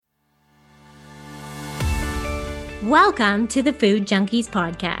Welcome to the Food Junkies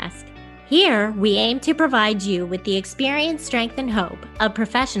podcast. Here, we aim to provide you with the experience, strength, and hope of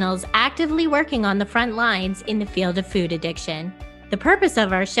professionals actively working on the front lines in the field of food addiction. The purpose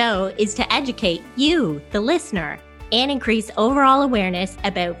of our show is to educate you, the listener, and increase overall awareness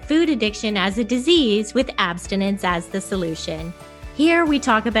about food addiction as a disease with abstinence as the solution. Here, we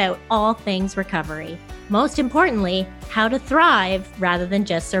talk about all things recovery. Most importantly, how to thrive rather than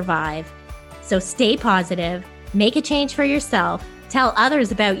just survive. So stay positive, make a change for yourself, tell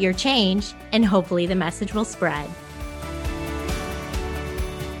others about your change, and hopefully the message will spread.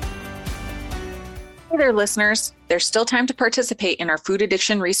 Hey there, listeners. There's still time to participate in our food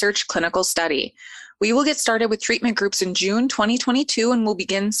addiction research clinical study. We will get started with treatment groups in June 2022 and will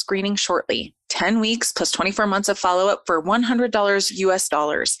begin screening shortly. 10 weeks plus 24 months of follow-up for $100 US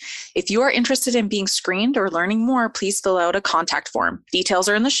dollars. If you are interested in being screened or learning more, please fill out a contact form. Details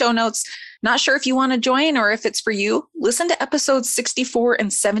are in the show notes. Not sure if you want to join or if it's for you? Listen to episodes 64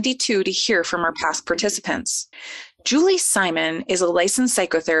 and 72 to hear from our past participants. Julie Simon is a licensed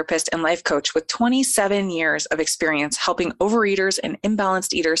psychotherapist and life coach with 27 years of experience helping overeaters and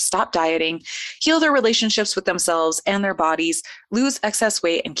imbalanced eaters stop dieting, heal their relationships with themselves and their bodies, lose excess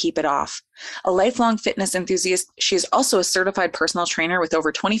weight, and keep it off. A lifelong fitness enthusiast, she is also a certified personal trainer with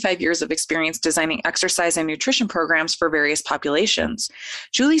over 25 years of experience designing exercise and nutrition programs for various populations.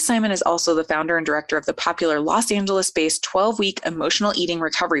 Julie Simon is also the founder and director of the popular Los Angeles-based 12-week emotional eating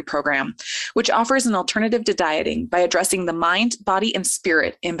recovery program, which offers an alternative to dieting by addressing the mind, body, and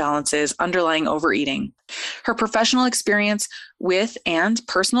spirit imbalances underlying overeating. Her professional experience with and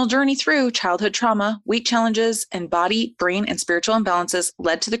personal journey through childhood trauma, weight challenges, and body, brain, and spiritual imbalances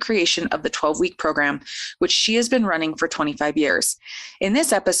led to the creation of the 12-week program, which she has been running for 25 years. In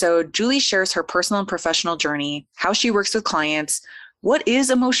this episode, Julie shares her personal and professional journey, how she works with clients, what is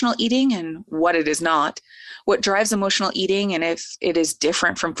emotional eating and what it is not, what drives emotional eating and if it is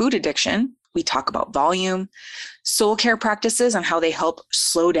different from food addiction. We talk about volume, soul care practices and how they help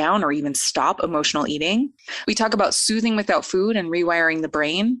slow down or even stop emotional eating. We talk about soothing without food and rewiring the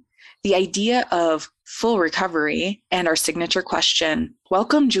brain, the idea of full recovery, and our signature question.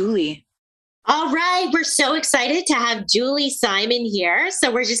 Welcome, Julie. All right, we're so excited to have Julie Simon here.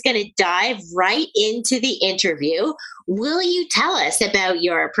 So we're just going to dive right into the interview. Will you tell us about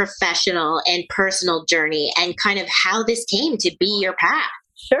your professional and personal journey and kind of how this came to be your path?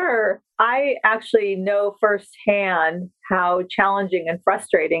 Sure. I actually know firsthand how challenging and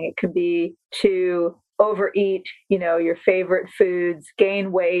frustrating it can be to overeat, your favorite foods,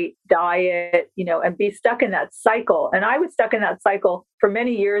 gain weight, diet, and be stuck in that cycle. And I was stuck in that cycle for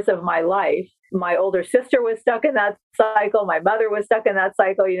many years of my life. My older sister was stuck in that cycle. My mother was stuck in that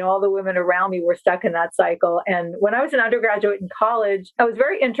cycle. All the women around me were stuck in that cycle. And when I was an undergraduate in college, I was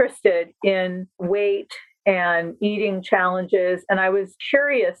very interested in weight and eating challenges. And I was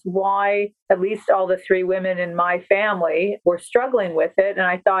curious why at least all the three women in my family were struggling with it. And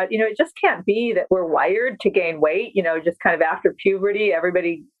I thought, it just can't be that we're wired to gain weight, just kind of after puberty,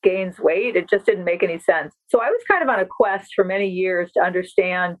 everybody gains weight. It just didn't make any sense. So I was kind of on a quest for many years to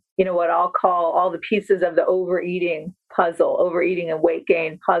understand, what I'll call all the pieces of the overeating puzzle, overeating and weight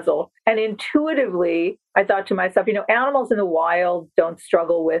gain puzzle. And intuitively, I thought to myself, animals in the wild don't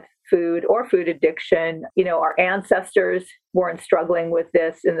struggle with food or food addiction. Our ancestors weren't struggling with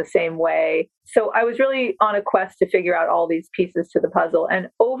this in the same way. So I was really on a quest to figure out all these pieces to the puzzle. And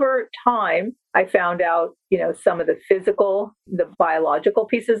over time, I found out, some of the physical, the biological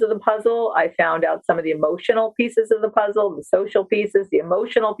pieces of the puzzle. I found out some of the emotional pieces of the puzzle, the social pieces, the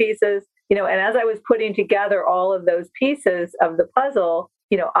emotional pieces, and as I was putting together all of those pieces of the puzzle,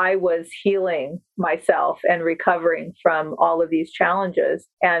 I was healing myself and recovering from all of these challenges.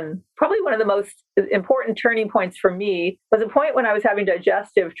 And probably one of the most important turning points for me was a point when I was having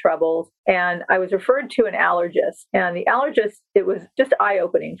digestive troubles and I was referred to an allergist. And the allergist, it was just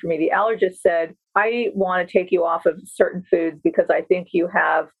eye-opening for me. The allergist said, I want to take you off of certain foods because I think you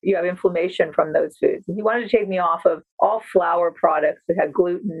have inflammation from those foods. And he wanted to take me off of all flour products that had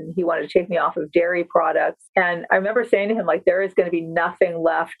gluten. He wanted to take me off of dairy products. And I remember saying to him, there is going to be nothing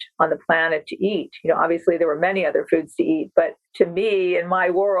left on the planet to eat. Obviously there were many other foods to eat, but to me, in my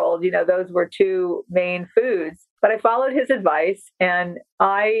world, those were two main foods. But I followed his advice and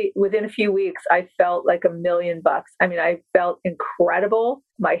within a few weeks, I felt like $1 million. I mean, I felt incredible.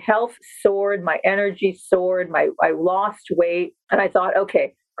 My health soared, my energy soared, I lost weight. And I thought,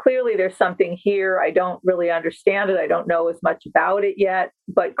 okay, clearly there's something here. I don't really understand it. I don't know as much about it yet,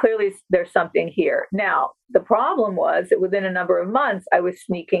 but clearly there's something here. Now, the problem was that within a number of months, I was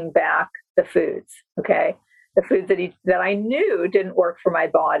sneaking back the foods. Okay. the foods that I knew didn't work for my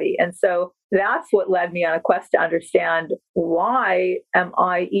body. And so that's what led me on a quest to understand, why am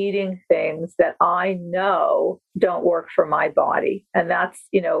I eating things that I know don't work for my body? And that's,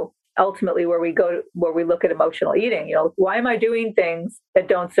 ultimately where we look at emotional eating. Why am I doing things that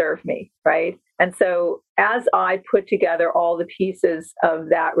don't serve me, right? And so as I put together all the pieces of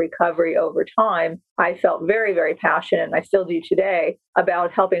that recovery over time, I felt very, very passionate, and I still do today,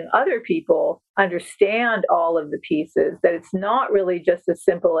 about helping other people understand all of the pieces, that it's not really just as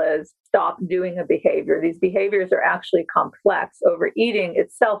simple as stop doing a behavior. These behaviors are actually complex. Overeating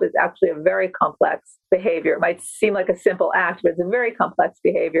itself is actually a very complex behavior. It might seem like a simple act, but it's a very complex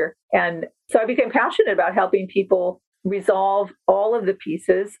behavior. And so I became passionate about helping people resolve all of the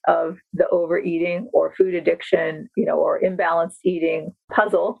pieces of the overeating or food addiction, or imbalanced eating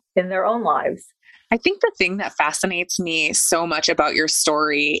puzzle in their own lives. I think the thing that fascinates me so much about your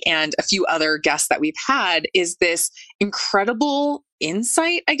story and a few other guests that we've had is this incredible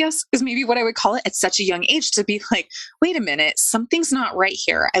insight, I guess, is maybe what I would call it, at such a young age, to be like, wait a minute, something's not right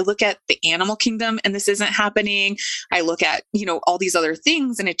here. I look at the animal kingdom and this isn't happening. I look at, all these other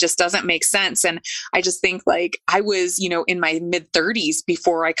things and it just doesn't make sense. And I just think, like, I was, in my mid 30s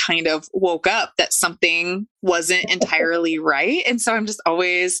before I kind of woke up that something wasn't entirely right. And so I'm just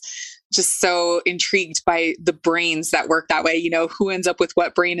always just so intrigued by the brains that work that way, who ends up with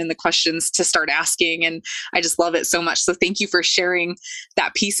what brain and the questions to start asking. And I just love it so much. So thank you for sharing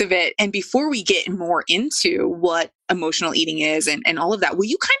that piece of it. And before we get more into what emotional eating is and all of that, will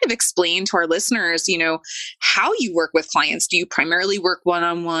you kind of explain to our listeners, how you work with clients? Do you primarily work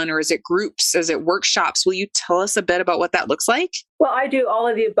one-on-one, or is it groups? Is it workshops? Will you tell us a bit about what that looks like? Well, I do all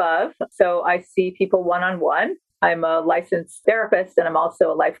of the above. So I see people one-on-one. I'm a licensed therapist, and I'm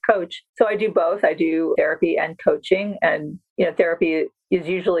also a life coach. So I do both. I do therapy and coaching. And, therapy is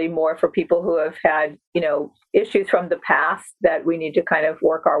usually more for people who have had, issues from the past that we need to kind of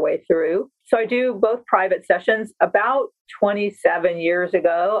work our way through. So I do both private sessions. About 27 years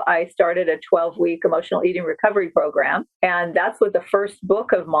ago, I started a 12-week emotional eating recovery program. And that's what the first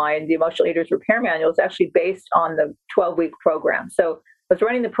book of mine, The Emotional Eater's Repair Manual, is actually based on the 12-week program. So I was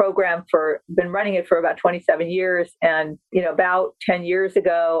running the program been running it for about 27 years. And, about 10 years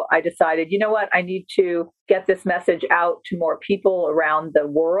ago, I decided, what, I need to get this message out to more people around the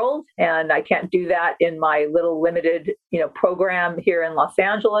world. And I can't do that in my little limited, program here in Los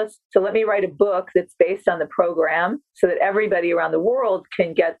Angeles. So let me write a book that's based on the program so that everybody around the world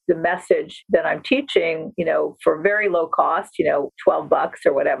can get the message that I'm teaching, for very low cost, $12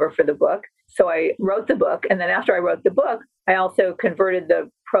 or whatever for the book. So I wrote the book. And then after I wrote the book, I also converted the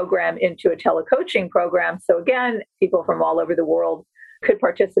program into a telecoaching program. So again, people from all over the world could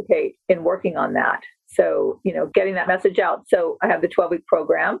participate in working on that. So, getting that message out. So I have the 12-week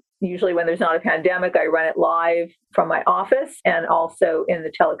program. Usually when there's not a pandemic, I run it live from my office and also in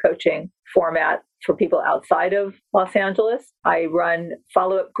the telecoaching format for people outside of Los Angeles. I run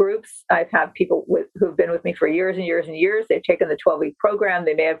follow-up groups. I've had people who've been with me for years and years and years. They've taken the 12-week program.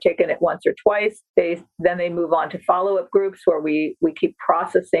 They may have taken it once or twice. Then they move on to follow-up groups where we keep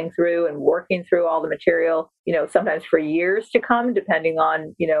processing through and working through all the material, sometimes for years to come, depending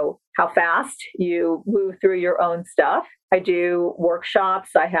on, how fast you move through your own stuff. I do workshops.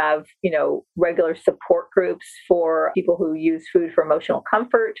 I have, regular support groups for people who use food for emotional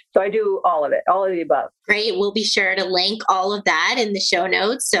comfort. So I do all of it, all of the above. Great. We'll be sure to link all of that in the show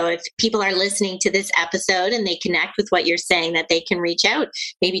notes. So if people are listening to this episode and they connect with what you're saying, that they can reach out,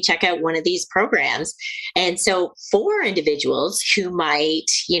 maybe check out one of these programs. And so for individuals who might,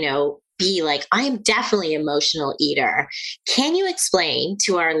 be like, I am definitely an emotional eater. Can you explain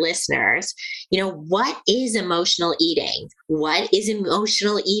to our listeners, what is emotional eating? What is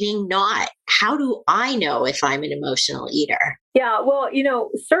emotional eating not? How do I know if I'm an emotional eater? Yeah, well,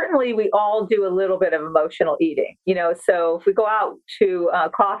 certainly we all do a little bit of emotional eating, so if we go out to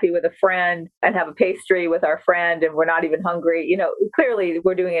coffee with a friend and have a pastry with our friend and we're not even hungry, clearly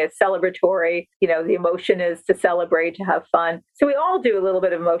we're doing it celebratory, the emotion is to celebrate, to have fun. So we all do a little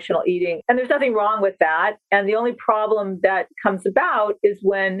bit of emotional eating, and there's nothing wrong with that. And the only problem that comes about is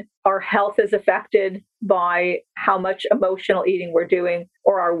when our health is affected by how much emotional eating we're doing,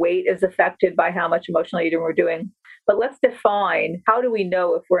 or our weight is affected by how much emotional eating we're doing. But let's define, how do we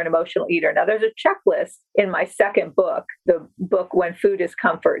know if we're an emotional eater? Now, there's a checklist in my second book, the book When Food is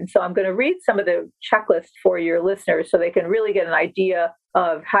Comfort. And so I'm going to read some of the checklists for your listeners so they can really get an idea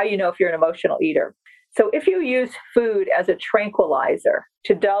of how you know if you're an emotional eater. So if you use food as a tranquilizer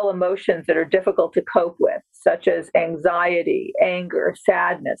to dull emotions that are difficult to cope with, such as anxiety, anger,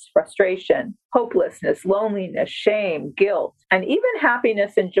 sadness, frustration, hopelessness, loneliness, shame, guilt, and even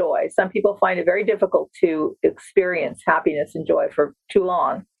happiness and joy. Some people find it very difficult to experience happiness and joy for too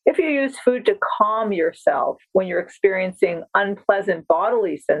long. If you use food to calm yourself when you're experiencing unpleasant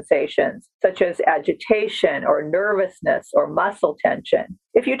bodily sensations, such as agitation or nervousness or muscle tension,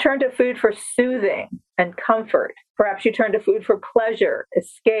 if you turn to food for soothing and comfort, perhaps you turn to food for pleasure,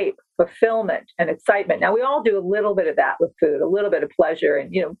 escape, fulfillment, and excitement. Now, we all do a little bit of that with food, a little bit of pleasure,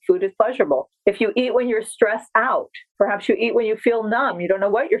 and, food is pleasurable. If you eat when you're stressed out, perhaps you eat when you feel numb. You don't know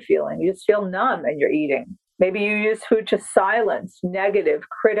what you're feeling. You just feel numb and you're eating. Maybe you use food to silence negative,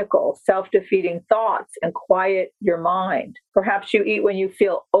 critical, self-defeating thoughts and quiet your mind. Perhaps you eat when you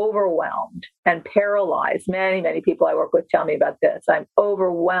feel overwhelmed and paralyzed. Many, many people I work with tell me about this. I'm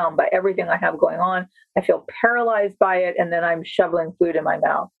overwhelmed by everything I have going on. I feel paralyzed by it, and then I'm shoveling food in my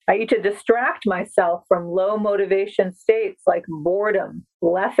mouth. I eat to distract myself from low motivation states like boredom,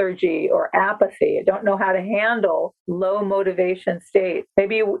 lethargy, or apathy. I don't know how to handle low motivation states.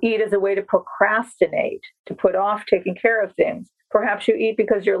 Maybe you eat as a way to procrastinate, to put off taking care of things. Perhaps you eat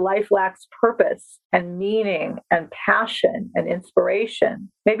because your life lacks purpose and meaning and passion and inspiration.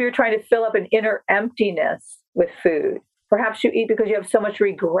 Maybe you're trying to fill up an inner emptiness with food. Perhaps you eat because you have so much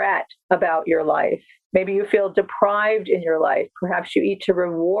regret about your life. Maybe you feel deprived in your life. Perhaps you eat to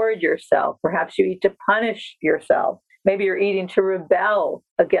reward yourself. Perhaps you eat to punish yourself. Maybe you're eating to rebel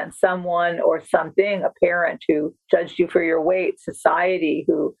against someone or something, a parent who judged you for your weight, society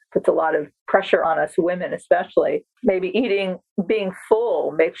who puts a lot of pressure on us women especially. Maybe eating, being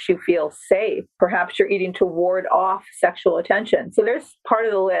full makes you feel safe. Perhaps you're eating to ward off sexual attention. So there's part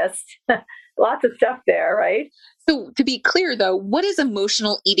of the list. Lots of stuff there, right? So to be clear though, what is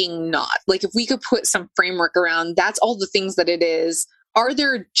emotional eating not? Like if we could put some framework around, that's all the things that it is. Are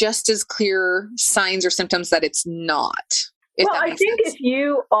there just as clear signs or symptoms that it's not? Well, I think if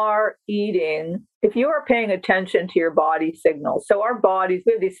you are eating, if you are paying attention to your body signals, so our bodies,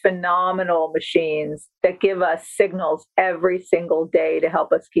 we have these phenomenal machines that give us signals every single day to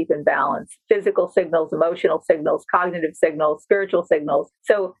help us keep in balance. Physical signals, emotional signals, cognitive signals, spiritual signals.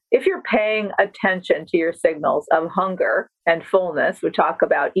 So if you're paying attention to your signals of hunger and fullness, we talk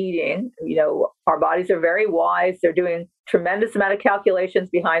about eating, our bodies are very wise. They're doing tremendous amount of calculations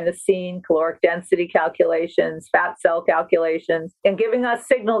behind the scene, caloric density calculations, fat cell calculations, and giving us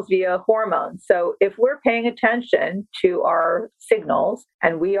signals via hormones. So if we're paying attention to our signals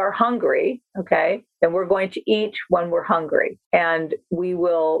and we are hungry, okay, then we're going to eat when we're hungry. And we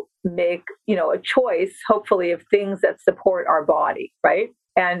will make, a choice, hopefully, of things that support our body, right?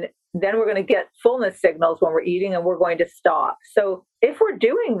 And then we're going to get fullness signals when we're eating and we're going to stop. So if we're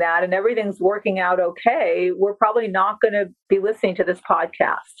doing that and everything's working out okay, we're probably not going to be listening to this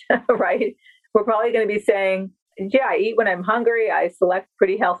podcast, right? We're probably going to be saying, yeah, I eat when I'm hungry. I select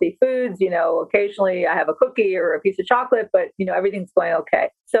pretty healthy foods. Occasionally I have a cookie or a piece of chocolate, but, everything's going okay.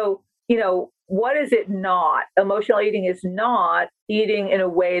 So, what is it not? Emotional eating is not eating in a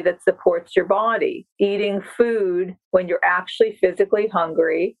way that supports your body. Eating food when you're actually physically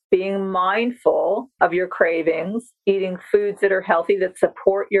hungry, being mindful of your cravings, eating foods that are healthy that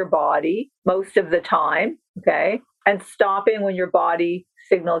support your body most of the time, okay? And stopping when your body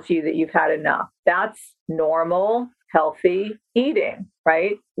signals you that you've had enough. That's normal, healthy eating,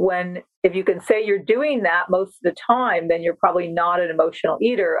 right? If you can say you're doing that most of the time, then you're probably not an emotional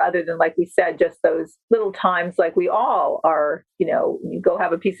eater, other than, like we said, just those little times like we all are, you go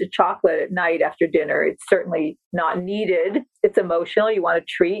have a piece of chocolate at night after dinner. It's certainly not needed. It's emotional. You want to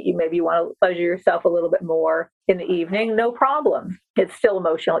treat. Maybe you want to pleasure yourself a little bit more in the evening. No problem. It's still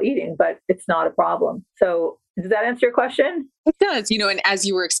emotional eating, but it's not a problem. So does that answer your question? It does, and as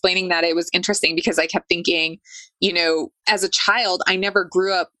you were explaining that, it was interesting because I kept thinking, as a child, I never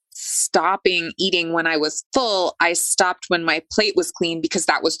grew up stopping eating when I was full. I stopped when my plate was clean because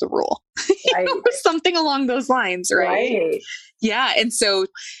that was the rule. Right. Something along those lines, right? Yeah. And so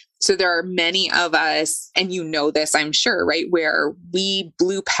there are many of us, and this, I'm sure, right, where we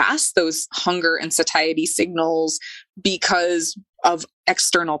blew past those hunger and satiety signals because of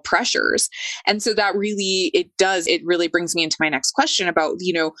external pressures. And so that really, it really brings me into my next question about,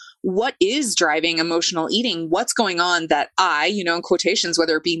 what is driving emotional eating? What's going on that I, in quotations,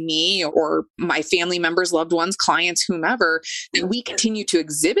 whether it be me or my family members, loved ones, clients, whomever, that we continue to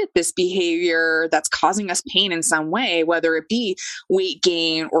exhibit this behavior that's causing us pain in some way, whether it be weight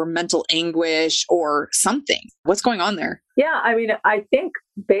gain or mental anguish or something. What's going on there? Yeah, I think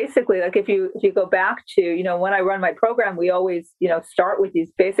basically, like if you go back to, when I run my program, we always, start with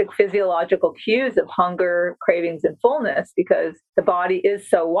these basic physiological cues of hunger, cravings, and fullness, because the body is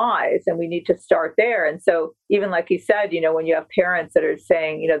so wise and we need to start there. And so even like you said, when you have parents that are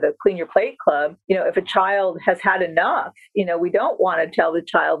saying, the Clean Your Plate Club, if a child has had enough, we don't want to tell the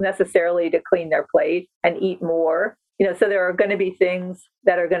child necessarily to clean their plate and eat more. So there are going to be things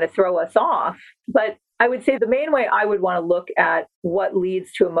that are going to throw us off. But I would say the main way I would want to look at what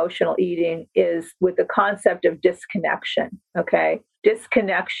leads to emotional eating is with the concept of disconnection, okay?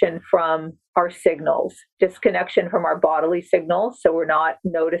 Disconnection from our signals, disconnection from our bodily signals. So we're not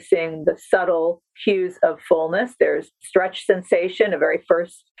noticing the subtle cues of fullness. There's stretch sensation, a very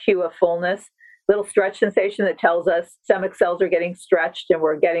first cue of fullness. Little stretch sensation that tells us stomach cells are getting stretched and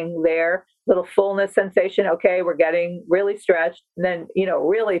we're getting there. Little fullness sensation, okay, we're getting really stretched. And then,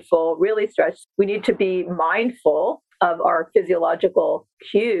 really full, really stretched. We need to be mindful of our physiological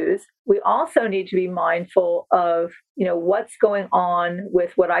cues. We also need to be mindful of, what's going on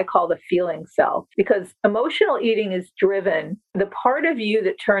with what I call the feeling self, because emotional eating is driven. The part of you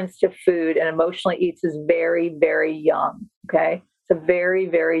that turns to food and emotionally eats is very, very young, okay? A very,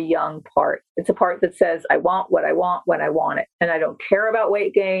 very young part. It's a part that says, I want what I want when I want it. And I don't care about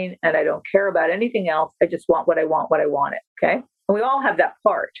weight gain and I don't care about anything else. I just want what I want when I want it. Okay. And we all have that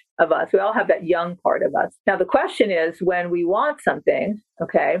part of us. We all have that young part of us. Now, the question is when we want something,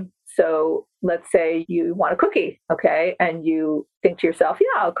 okay, so let's say you want a cookie, okay, and you think to yourself,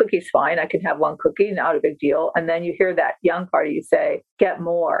 yeah, a cookie's fine. I can have one cookie, not a big deal. And then you hear that young part of you say, get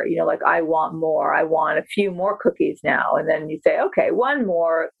more, like I want more. I want a few more cookies now. And then you say, okay, one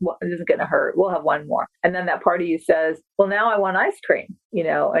more, well, this isn't going to hurt. We'll have one more. And then that part of you says, well, now I want ice cream,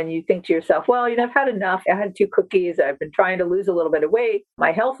 and you think to yourself, well, I've had enough. I had 2 cookies. I've been trying to lose a little bit of weight.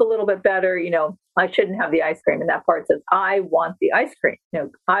 My health's a little bit better. I shouldn't have the ice cream. And that part says, I want the ice cream.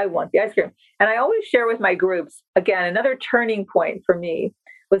 I want the ice cream. And I always share with my groups, again, another turning point for me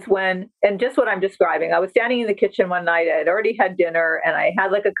was when, and just what I'm describing, I was standing in the kitchen one night, I had already had dinner and I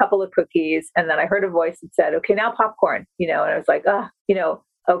had like a couple of cookies. And then I heard a voice that said, okay, now popcorn, and I was like,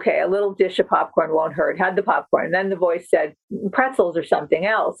 okay, a little dish of popcorn won't hurt. Had the popcorn. And then the voice said pretzels or something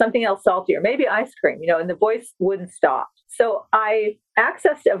else saltier, maybe ice cream, and the voice wouldn't stop. So I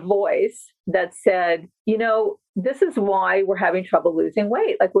accessed a voice that said, this is why we're having trouble losing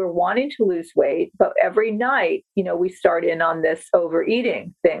weight. Like we're wanting to lose weight, but every night, we start in on this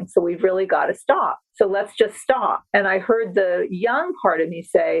overeating thing. So we've really got to stop. So let's just stop. And I heard the young part of me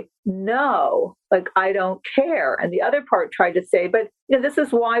say, no, like I don't care. And the other part tried to say, but this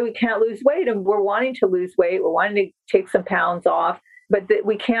is why we can't lose weight. And we're wanting to lose weight. We're wanting to take some pounds off, but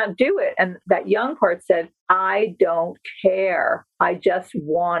we can't do it. And that young part said, I don't care. I just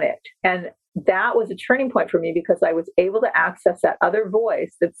want it. And that was a turning point for me because I was able to access that other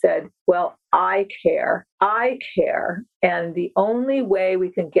voice that said, well, I care. I care. And the only way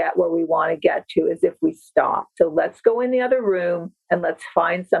we can get where we want to get to is if we stop. So let's go in the other room and let's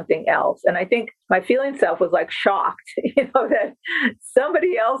find something else. And I think my feeling self was like shocked, that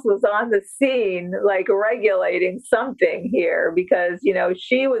somebody else was on the scene, like regulating something here because,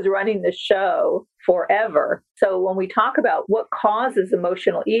 she was running the show forever. So when we talk about what causes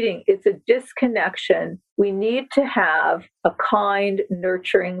emotional eating, it's a disconnection. We need to have a kind,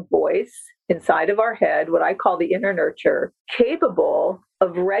 nurturing voice inside of our head, what I call the inner nurture, capable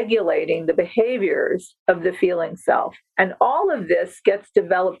of regulating the behaviors of the feeling self. And all of this gets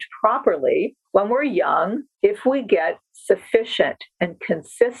developed properly when we're young if we get sufficient and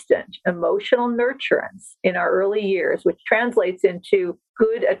consistent emotional nurturance in our early years, which translates into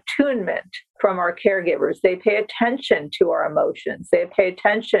good attunement from our caregivers. They pay attention to our emotions. They pay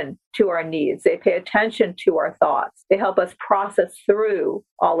attention to our needs. They pay attention to our thoughts. They help us process through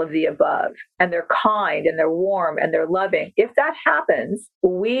all of the above. And they're kind and they're warm and they're loving. If that happens,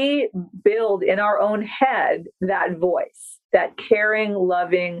 we build in our own head that voice, that caring,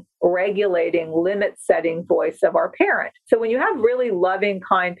 loving, regulating, limit-setting voice of our parent. So when you have really loving,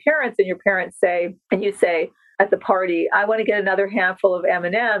 kind parents and your parents say, and you say, at the party, I want to get another handful of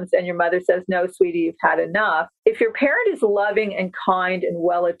M&Ms, and your mother says, no, sweetie, you've had enough. If your parent is loving and kind and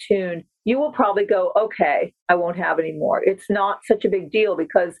well-attuned, you will probably go, okay, I won't have any more. It's not such a big deal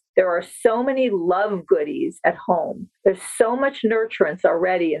because there are so many love goodies at home. There's so much nurturance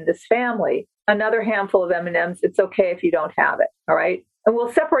already in this family. Another handful of M&Ms, it's okay if you don't have it, all right? And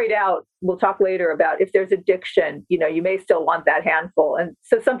we'll separate out, we'll talk later about if there's addiction, you may still want that handful. And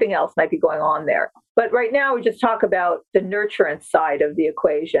so something else might be going on there. But right now we just talk about the nurturance side of the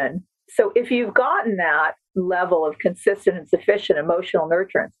equation. So if you've gotten that level of consistent and sufficient emotional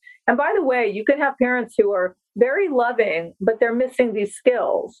nurturance, and by the way, you can have parents who are very loving, but they're missing these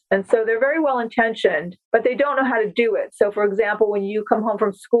skills. And so they're very well intentioned, but they don't know how to do it. So, for example, when you come home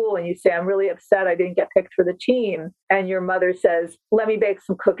from school and you say, I'm really upset I didn't get picked for the team, and your mother says, let me bake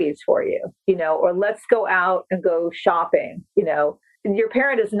some cookies for you, or let's go out and go shopping, your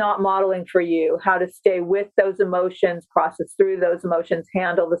parent is not modeling for you how to stay with those emotions, process through those emotions,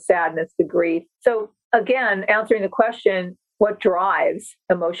 handle the sadness, the grief. So again, answering the question, what drives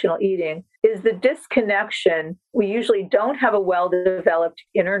emotional eating is the disconnection. We usually don't have a well-developed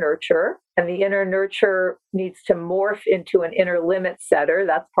inner nurture, and the inner nurture needs to morph into an inner limit setter.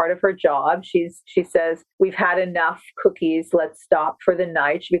 That's part of her job. She says, we've had enough cookies, let's stop for the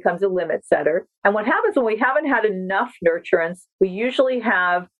night. She becomes a limit setter. And what happens when we haven't had enough nurturance, we usually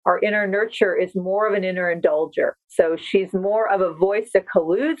have our inner nurture is more of an inner indulger. So she's more of a voice that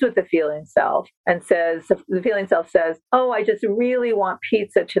colludes with the feeling self and says, the feeling self says, oh, I just really want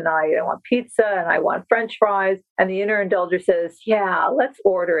pizza tonight. I want pizza and I want French fries. And the inner indulger says, yeah, let's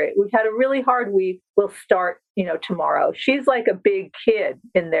order it. We've had a really hard week. We'll start, tomorrow. She's like a big kid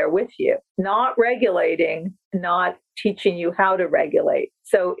in there with you, not regulating, not teaching you how to regulate.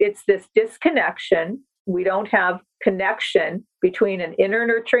 So it's this disconnection. We don't have connection between an inner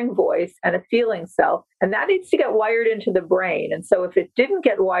nurturing voice and a feeling self. And that needs to get wired into the brain. And so if it didn't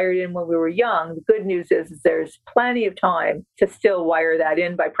get wired in when we were young, the good news is there's plenty of time to still wire that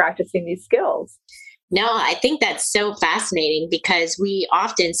in by practicing these skills. No, I think that's so fascinating because we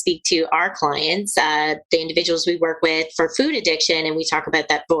often speak to our clients, the individuals we work with for food addiction, and we talk about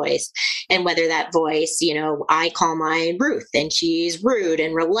that voice and whether that voice, I call mine Ruth and she's rude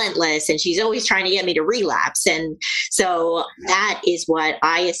and relentless and she's always trying to get me to relapse. And so that is what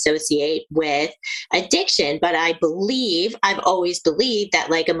I associate with addiction. But I've always believed that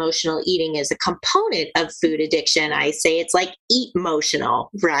like emotional eating is a component of food addiction. I say it's like eat emotional,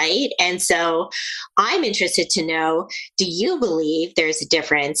 right? And so I'm interested to know, do you believe there's a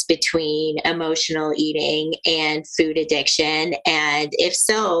difference between emotional eating and food addiction? And if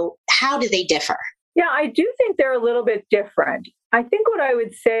so, how do they differ? Yeah, I do think they're a little bit different. I think what I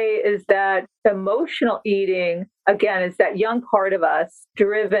would say is that emotional eating, again, is that young part of us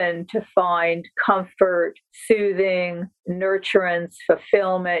driven to find comfort, soothing, nurturance,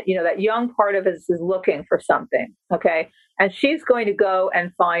 fulfillment. That young part of us is looking for something, okay? And she's going to go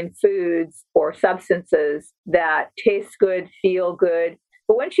and find foods or substances that taste good, feel good.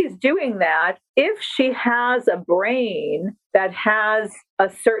 But when she's doing that, if she has a brain that has a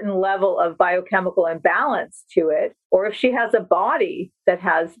certain level of biochemical imbalance to it, or if she has a body that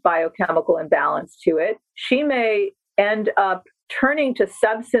has biochemical imbalance to it, she may end up turning to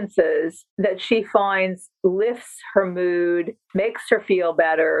substances that she finds lifts her mood, makes her feel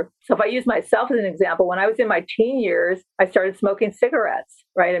better. So if I use myself as an example, when I was in my teen years, I started smoking cigarettes,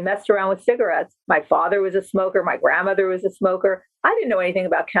 right? I messed around with cigarettes. My father was a smoker. My grandmother was a smoker. I didn't know anything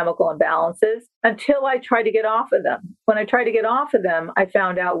about chemical imbalances until I tried to get off of them. When I tried to get off of them, I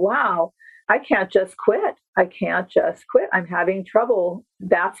found out, wow, I can't just quit. I can't just quit. I'm having trouble.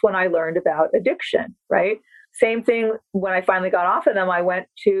 That's when I learned about addiction, right? Same thing when I finally got off of them, I went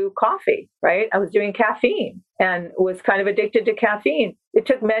to coffee, right? I was doing caffeine and was kind of addicted to caffeine. It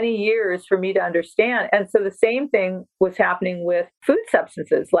took many years for me to understand. And so the same thing was happening with food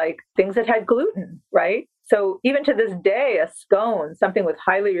substances, like things that had gluten, right? So even to this day, a scone, something with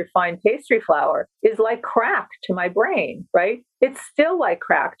highly refined pastry flour, is like crack to my brain, right? It's still like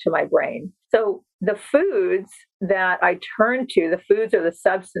crack to my brain. So the foods that I turn to, the foods or the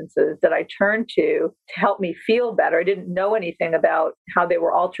substances that I turn to help me feel better, I didn't know anything about how they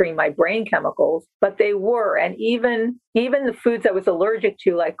were altering my brain chemicals, but they were. And even the foods I was allergic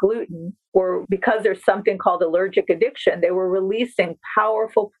to, like gluten, were, because there's something called allergic addiction, they were releasing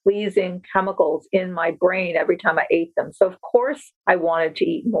powerful, pleasing chemicals in my brain every time I ate them. So of course I wanted to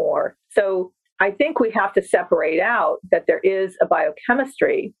eat more. So I think we have to separate out that there is a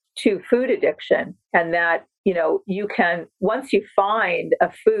biochemistry to food addiction, and that, you can, once you find a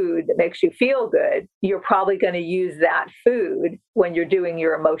food that makes you feel good, you're probably going to use that food when you're doing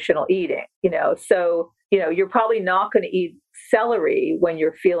your emotional eating, so, you're probably not going to eat celery when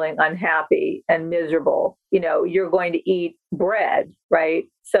you're feeling unhappy and miserable. You're going to eat bread, right?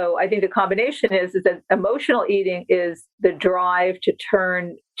 So I think the combination is that emotional eating is the drive to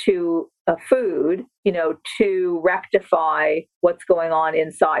turn to a food, to rectify what's going on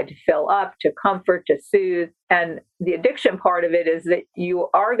inside, to fill up, to comfort, to soothe. And the addiction part of it is that you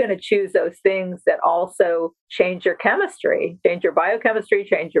are going to choose those things that also change your chemistry, change your biochemistry,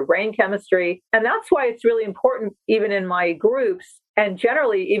 change your brain chemistry. And that's why it's really important, even in my groups, And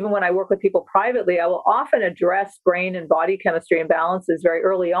generally, even when I work with people privately, I will often address brain and body chemistry imbalances very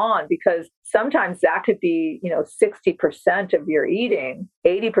early on, because sometimes that could be, 60% of your eating,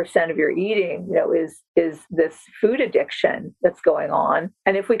 80% of your eating, is this food addiction that's going on.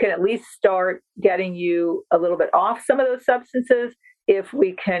 And if we can at least start getting you a little bit off some of those substances, if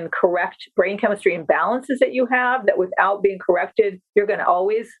we can correct brain chemistry imbalances that you have, that without being corrected, you're going to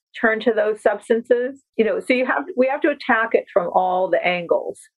always turn to those substances. So we have to attack it from all the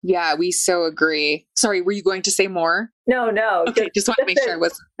angles. Yeah, we so agree. Sorry, were you going to say more? No. Okay, just want to make sure I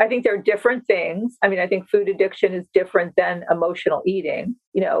was. I think they're different things. I mean, I think food addiction is different than emotional eating,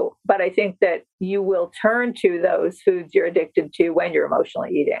 but I think that you will turn to those foods you're addicted to when you're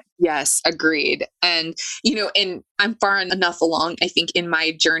emotionally eating. Yes, agreed. And, and I'm far enough along, I think, in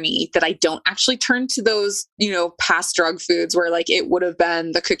my journey that I don't actually turn to those, past drug foods where like it would have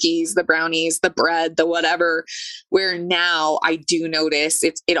been the cookies, the brownies, the bread, the whatever, where now I do notice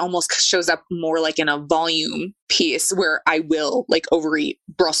it almost shows up more like in a volume piece where I will like overeat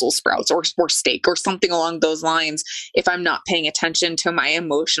Brussels sprouts or steak or something along those lines if I'm not paying attention to my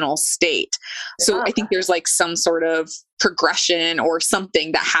emotional state. So I think there's like some sort of progression or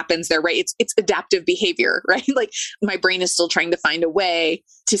something that happens there, right? It's adaptive behavior, right? Like my brain is still trying to find a way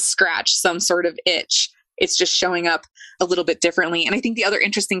to scratch some sort of itch. It's just showing up a little bit differently. And I think the other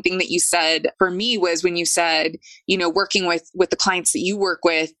interesting thing that you said for me was when you said, working with the clients that you work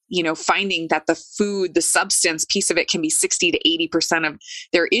with, finding that the food, the substance piece of it can be 60 to 80% of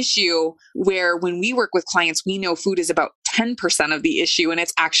their issue, where when we work with clients, we know food is about 10% of the issue. And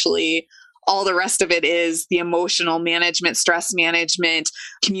it's actually all the rest of it is the emotional management, stress management,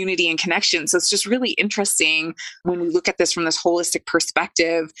 community and connection. So it's just really interesting when we look at this from this holistic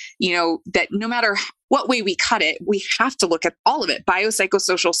perspective, that no matter what way we cut it, we have to look at all of it,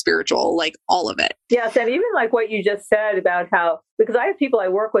 biopsychosocial, spiritual, like all of it. Yes. And even like what you just said about how, because I have people I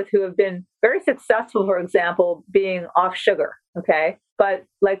work with who have been very successful, for example, being off sugar. Okay. But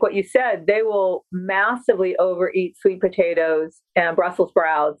like what you said, they will massively overeat sweet potatoes and Brussels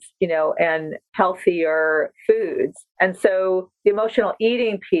sprouts, and healthier foods. And so the emotional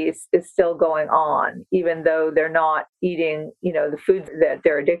eating piece is still going on, even though they're not eating, the foods that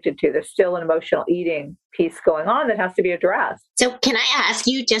they're addicted to. There's still an emotional eating piece going on that has to be addressed. So can I ask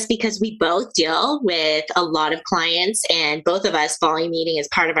you, just because we both deal with a lot of clients and both of us volume eating is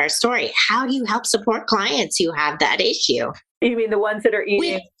part of our story, how do you help support clients who have that issue? You mean the ones that are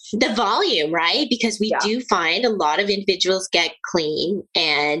eating? The volume, right? Because we do find a lot of individuals get clean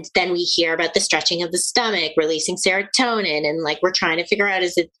and then we hear about the stretching of the stomach, releasing serotonin. And like, we're trying to figure out,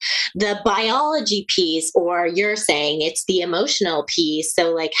 is it the biology piece or you're saying it's the emotional piece?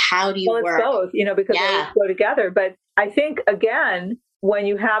 So like, how do you work? It's both, because they go together. But I think, again, when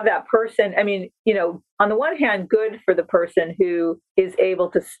you have that person, I mean, on the one hand, good for the person who is able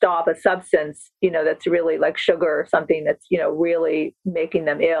to stop a substance, that's really like sugar or something that's, really making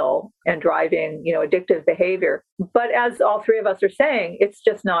them ill and driving, addictive behavior. But as all three of us are saying, it's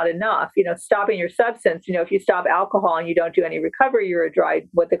just not enough. Stopping your substance, if you stop alcohol and you don't do any recovery, you're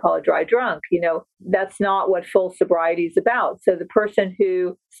what they call a dry drunk. That's not what full sobriety is about. So the person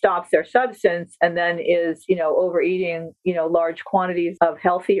who stops their substance and then is, overeating, large quantities of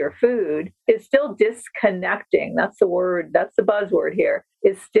healthier food is still disconnecting. That's the word, that's the buzzword here,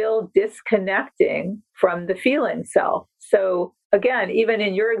 is still disconnecting from the feeling self. So again, even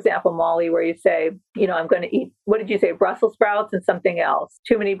in your example, Molly, where you say, I'm going to eat, what did you say, Brussels sprouts and something else?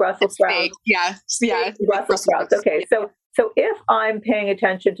 Too many Brussels sprouts? Yeah. Brussels sprouts. Okay. So if I'm paying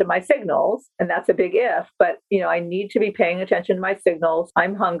attention to my signals, and that's a big if, but I need to be paying attention to my signals.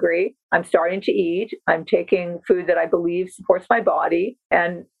 I'm hungry. I'm starting to eat. I'm taking food that I believe supports my body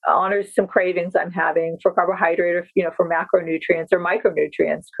and honors some cravings I'm having for carbohydrate or, for macronutrients or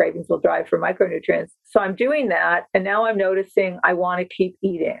micronutrients. Cravings will drive for micronutrients. So I'm doing that. And now I'm noticing I want to keep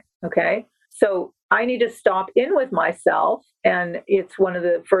eating. Okay. So I need to stop in with myself. And it's one of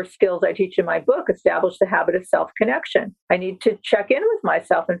the first skills I teach in my book, establish the habit of self-connection. I need to check in with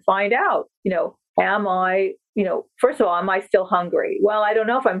myself and find out, am I, first of all, am I still hungry? Well, I don't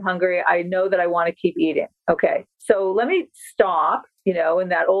know if I'm hungry. I know that I want to keep eating. Okay. So let me stop,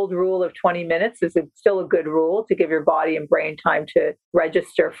 and that old rule of 20 minutes is still a good rule to give your body and brain time to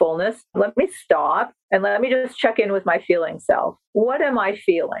register fullness. Let me stop and let me just check in with my feeling self. What am I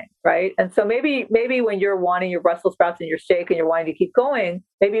feeling? Right. And so maybe when you're wanting your Brussels sprouts and your steak and you're wanting to keep going,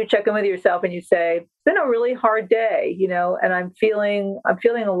 maybe you check in with yourself and you say, it's been a really hard day, and I'm feeling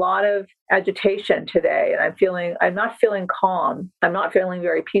a lot of agitation today. And I'm not feeling calm. I'm not feeling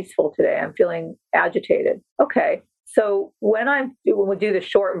very peaceful today. I'm feeling agitated. Okay. So when we do the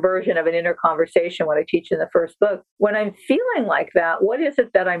short version of an inner conversation, what I teach in the first book, when I'm feeling like that, what is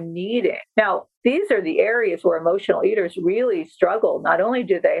it that I'm needing? Now, these are the areas where emotional eaters really struggle. Not only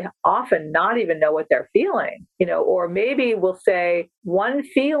do they often not even know what they're feeling, or maybe we'll say one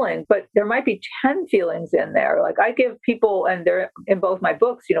feeling, but there might be 10 feelings in there. Like I give people, and they're in both my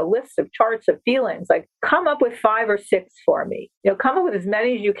books, lists of charts of feelings, like come up with 5 or 6 for me, come up with as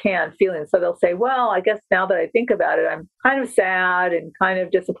many as you can feelings. So they'll say, well, I guess now that I think about it, I'm kind of sad and kind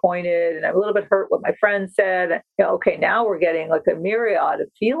of disappointed. And I'm a little bit hurt what my friend said. Okay, now we're getting like a myriad of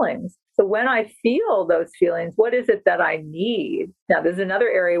feelings. So when I feel those feelings, what is it that I need? Now, there's another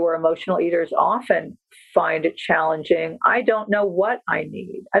area where emotional eaters often find it challenging. I don't know what I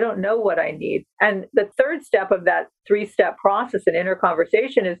need. I don't know what I need. And the third step of that 3-step process in inner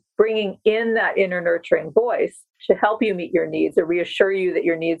conversation is bringing in that inner nurturing voice to help you meet your needs or reassure you that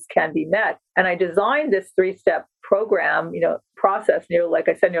your needs can be met. And I designed this 3-step program, process, like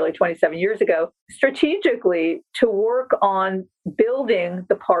I said, nearly 27 years ago, strategically to work on building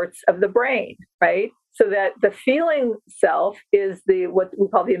the parts of the brain, right? So that the feeling self is what we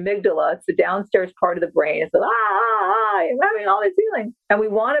call the amygdala. It's the downstairs part of the brain. It's I'm having all these feelings. And we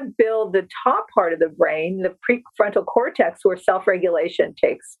want to build the top part of the brain, the prefrontal cortex, where self-regulation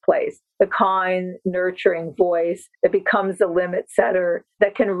takes place. The kind, nurturing voice that becomes the limit setter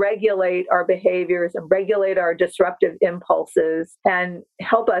that can regulate our behaviors and regulate our disruptive impulses and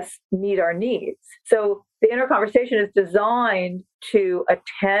help us meet our needs. So the inner conversation is designed to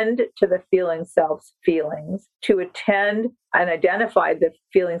attend to the feeling self's feelings, to attend and identify the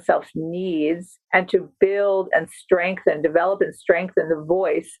feeling self's needs, and to build and develop and strengthen the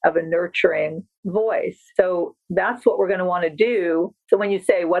voice of a nurturing voice. So that's what we're going to want to do. So when you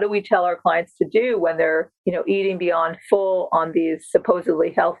say, what do we tell our clients to do when they're, eating beyond full on these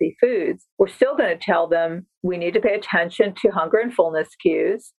supposedly healthy foods? We're still going to tell them we need to pay attention to hunger and fullness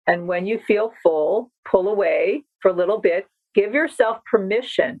cues. And when you feel full, pull away for a little bit. Give yourself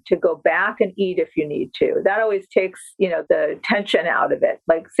permission to go back and eat if you need to. That always takes, the tension out of it.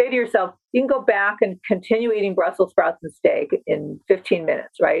 Like say to yourself, you can go back and continue eating Brussels sprouts and steak in 15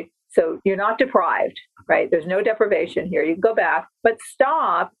 minutes, right? So you're not deprived, right? There's no deprivation here. You can go back, but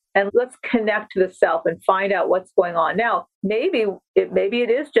stop and let's connect to the self and find out what's going on. Now, maybe it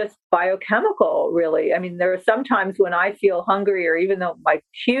is just biochemical, really. I mean, there are some times when I feel hungry, or even though my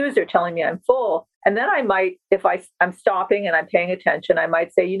cues are telling me I'm full, and then I might, if I'm stopping and I'm paying attention, I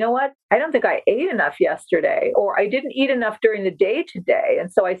might say, you know what? I don't think I ate enough yesterday, or I didn't eat enough during the day today.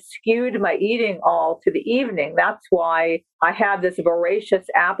 And so I skewed my eating all to the evening. That's why I have this voracious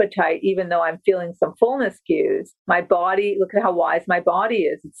appetite, even though I'm feeling some fullness cues. My body, look at how wise my body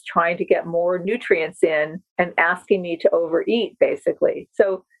is. It's trying to get more nutrients in and asking me to overeat, basically.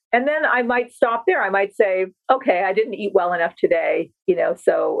 So, and then I might stop there. I might say, okay, I didn't eat well enough today,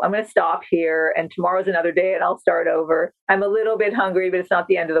 so I'm going to stop here, and tomorrow's another day and I'll start over. I'm a little bit hungry, but it's not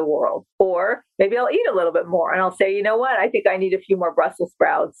the end of the world. Or maybe I'll eat a little bit more and I'll say, you know what? I think I need a few more Brussels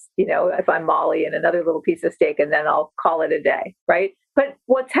sprouts, if I'm Molly, and another little piece of steak, and then I'll call it a day, right? But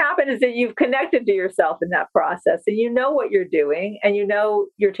what's happened is that you've connected to yourself in that process, and you know what you're doing, and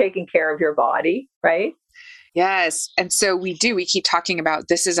you're taking care of your body, right? Yes. And so we keep talking about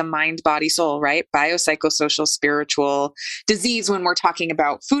this is a mind, body, soul, right? Biopsychosocial, spiritual disease when we're talking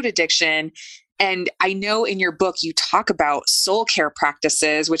about food addiction. And I know in your book, you talk about soul care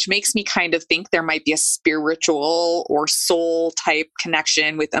practices, which makes me kind of think there might be a spiritual or soul type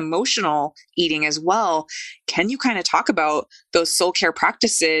connection with emotional eating as well. Can you kind of talk about those soul care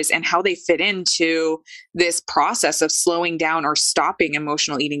practices and how they fit into this process of slowing down or stopping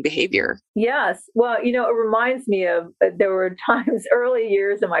emotional eating behavior? Yes. Well, it reminds me of, there were times early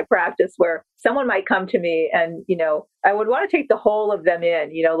years in my practice where someone might come to me and, I would want to take the whole of them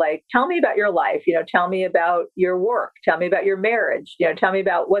in, like, tell me about your life, tell me about your work, tell me about your marriage, tell me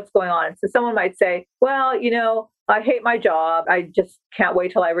about what's going on. So someone might say, well, I hate my job. I just can't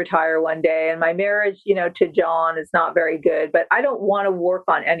wait till I retire one day. And my marriage, to John is not very good, but I don't want to work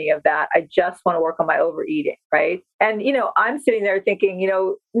on any of that. I just want to work on my overeating, right? And, I'm sitting there thinking,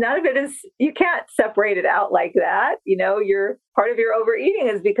 none of it is, you can't separate it out like that. You're part of your overeating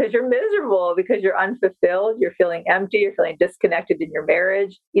is because you're miserable, because you're unfulfilled, you're feeling empty, you're feeling disconnected in your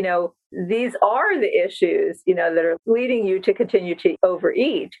marriage. These are the issues, that are leading you to continue to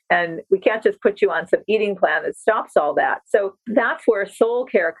overeat. And we can't just put you on some eating plan that stops all that. So that's where where soul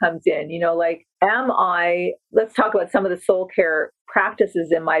care comes in, like, let's talk about some of the soul care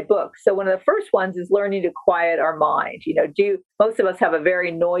practices in my book. So one of the first ones is learning to quiet our mind. Most of us have a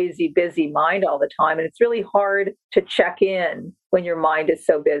very noisy, busy mind all the time, and it's really hard to check in when your mind is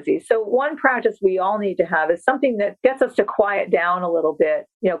so busy. So one practice we all need to have is something that gets us to quiet down a little bit,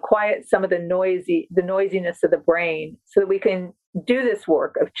 quiet some of the noisiness of the brain so that we can do this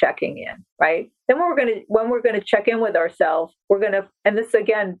work of checking in, right? Then when we're going to check in with ourselves, and this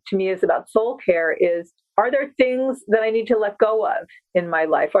again to me is about soul care, is, are there things that I need to let go of in my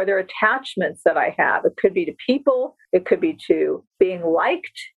life? Are there attachments that I have? It could be to people. It could be to being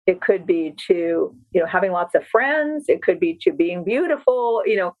liked. It could be to, having lots of friends. It could be to being beautiful.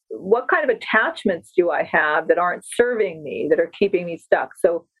 What kind of attachments do I have that aren't serving me, that are keeping me stuck?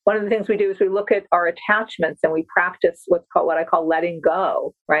 So one of the things we do is we look at our attachments and we practice what I call letting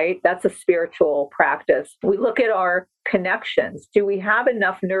go, right? That's a spiritual practice. We look at our connections. Do we have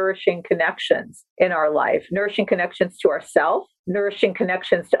enough nourishing connections in our life? Nourishing connections to ourselves, nourishing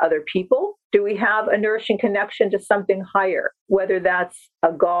connections to other people? Do we have a nourishing connection to something higher, whether that's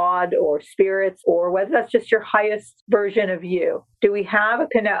a God or spirits, or whether that's just your highest version of you? Do we have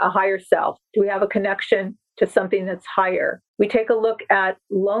a higher self? Do we have a connection to something that's higher? We take a look at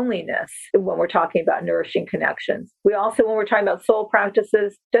loneliness when we're talking about nourishing connections. We also, when we're talking about soul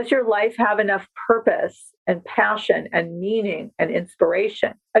practices, does your life have enough purpose and passion and meaning and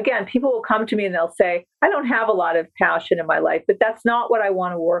inspiration? Again, people will come to me and they'll say, I don't have a lot of passion in my life, but that's not what I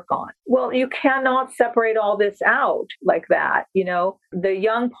want to work on. Well, you cannot separate all this out like that. The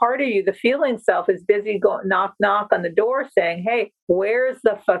young part of you, the feeling self, is busy going knock, knock on the door saying, hey, where's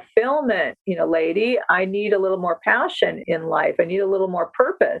the fulfillment? Lady, I need a little more passion in life. I need a little more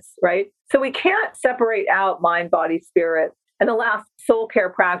purpose, right? So we can't separate out mind, body, spirit. And the last soul care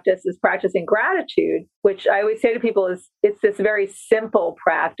practice is practicing gratitude, which I always say to people is it's this very simple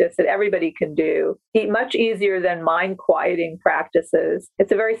practice that everybody can do, much easier than mind quieting practices.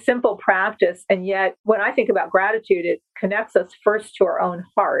 It's a very simple practice. And yet when I think about gratitude, it connects us first to our own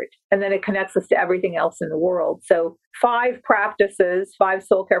heart, and then it connects us to everything else in the world. So 5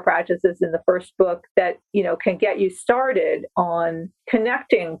 soul care practices in the first book that, can get you started on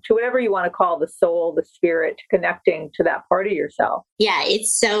connecting to whatever you want to call the soul, the spirit, connecting to that part of yourself. Yeah,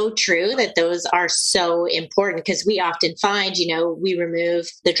 it's so true that those are so important, because we often find, we remove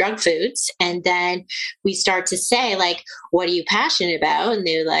the drug foods and then we start to say, like, what are you passionate about? And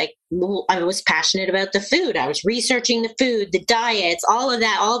they're like, well, I was passionate about the food. I was researching the food, the diets, all of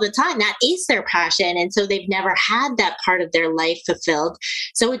that all the time. That is their passion. And so they've never had that part of their life fulfilled.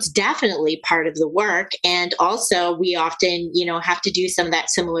 So it's definitely part of the work. And also we often, have to do some of that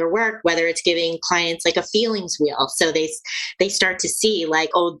similar work, whether it's giving clients like a feelings wheel. So they start to see like,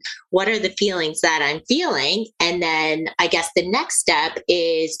 oh, what are the feelings that I'm feeling? And then I guess the next step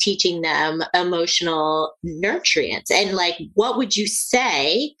is teaching them emotional nutrients. And like, what would you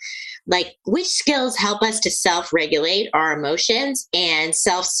say? Like, which skills help us to self-regulate our emotions and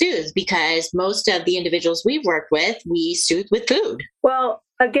self-soothe? Because most of the individuals we've worked with, we soothe with food. Well,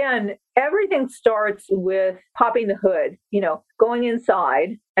 again, everything starts with popping the hood, going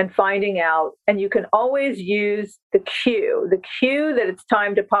inside and finding out. And you can always use the cue that it's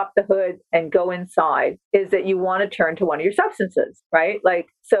time to pop the hood and go inside is that you want to turn to one of your substances, right? Like,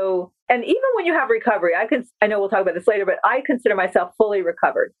 so, and even when you have recovery, I know we'll talk about this later, but I consider myself fully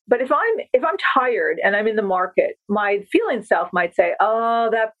recovered. But if I'm tired and I'm in the market, my feeling self might say, oh,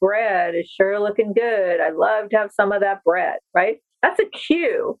 that bread is sure looking good. I'd love to have some of that bread, right? That's a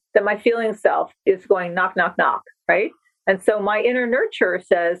cue that my feeling self is going knock, knock, knock, right? And so my inner nurturer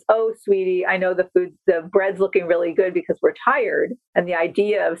says, oh, sweetie, I know the bread's looking really good because we're tired. And the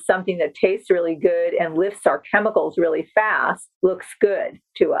idea of something that tastes really good and lifts our chemicals really fast looks good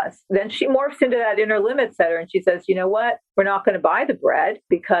to us. Then she morphs into that inner limit setter and she says, you know what? We're not going to buy the bread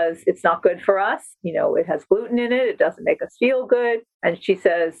because it's not good for us. It has gluten in it. It doesn't make us feel good. And she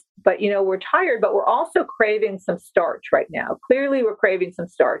says, but we're tired, but we're also craving some starch right now. Clearly we're craving some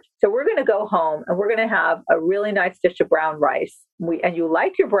starch. So we're going to go home and we're going to have a really nice dish of brown rice. And you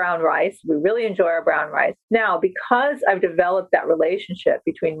like your brown rice. We really enjoy our brown rice. Now, because I've developed that relationship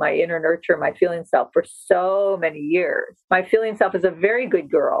between my inner nurture and my feeling self for so many years, my feeling self is a very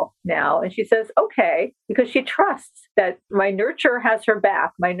good girl now. And she says, okay, because she trusts that my nurture has her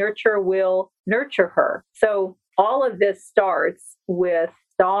back. My nurture will nurture her. So all of this starts with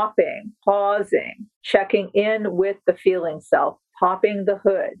stopping, pausing, checking in with the feeling self, popping the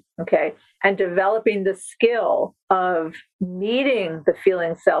hood, okay, and developing the skill of meeting the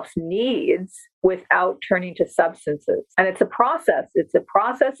feeling self's needs without turning to substances. And it's a process. It's a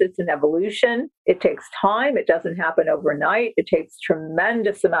process. It's an evolution. It takes time. It doesn't happen overnight. It takes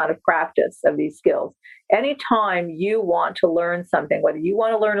tremendous amount of practice of these skills. Anytime you want to learn something, whether you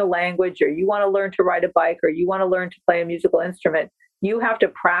want to learn a language or you want to learn to ride a bike or you want to learn to play a musical instrument, you have to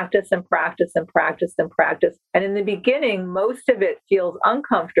practice and practice and practice and practice. And in the beginning, most of it feels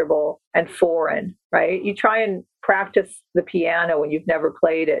uncomfortable and foreign, right? You try and practice the piano when you've never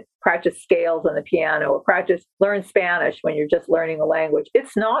played it, practice scales on the piano, or learn Spanish when you're just learning a language.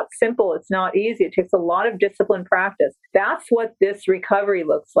 It's not simple. It's not easy. It takes a lot of disciplined practice. That's what this recovery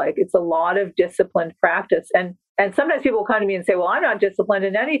looks like. It's a lot of disciplined practice. And sometimes people come to me and say, well, I'm not disciplined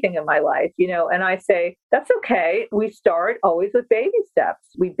in anything in my life, and I say, that's okay. We start always with baby steps.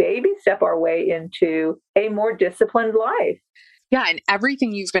 We baby step our way into a more disciplined life. Yeah. And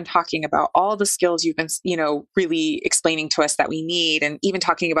everything you've been talking about, all the skills you've been, really explaining to us that we need, and even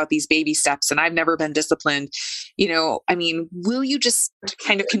talking about these baby steps, and I've never been disciplined, will you just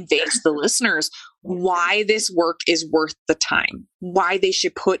kind of convey to the listeners why this work is worth the time, why they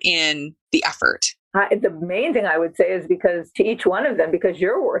should put in the effort? The main thing I would say is because to each one of them, because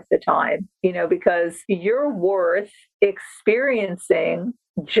you're worth the time, because you're worth experiencing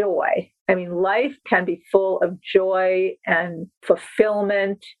joy. I mean, life can be full of joy and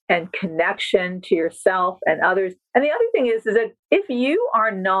fulfillment and connection to yourself and others. And the other thing is that if you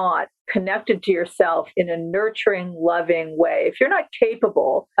are not connected to yourself in a nurturing, loving way, if you're not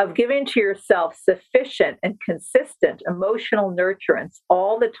capable of giving to yourself sufficient and consistent emotional nurturance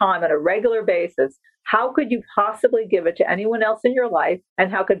all the time on a regular basis, how could you possibly give it to anyone else in your life?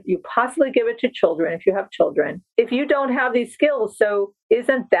 And how could you possibly give it to children if you have children, if you don't have these skills? So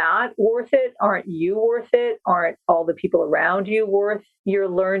isn't that worth it? Aren't you worth it? Aren't all the people around you worth your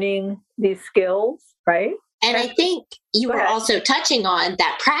learning these skills, right? And I think you were also touching on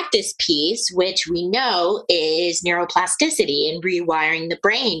that practice piece, which we know is neuroplasticity and rewiring the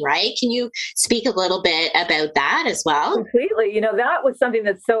brain, right? Can you speak a little bit about that as well? Completely. That was something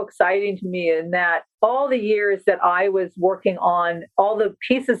that's so exciting to me, in that all the years that I was working on all the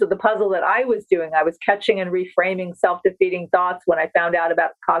pieces of the puzzle that I was doing, I was catching and reframing self-defeating thoughts when I found out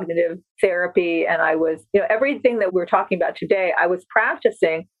about cognitive therapy. And I was, everything that we're talking about today, I was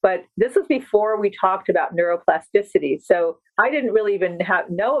practicing, but this was before we talked about neuroplasticity. So I didn't really even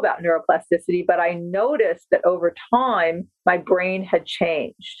know about neuroplasticity, but I noticed that over time, my brain had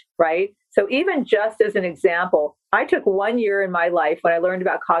changed, right? So even just as an example, I took 1 year in my life when I learned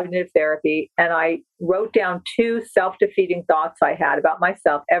about cognitive therapy, and I wrote down 2 self-defeating thoughts I had about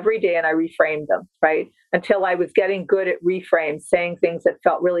myself every day, and I reframed them, right? Until I was getting good at reframes, saying things that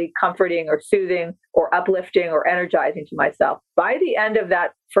felt really comforting or soothing or uplifting or energizing to myself. By the end of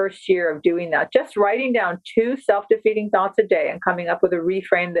that first year of doing that, just writing down 2 self-defeating thoughts a day and coming up with a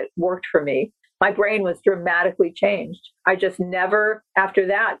reframe that worked for me, my brain was dramatically changed. I just never, after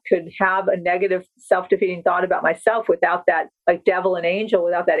that, could have a negative self-defeating thought about myself without that, like devil and angel,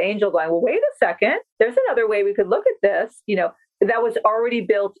 without that angel going, well, wait a second, there's another way we could look at this. That was already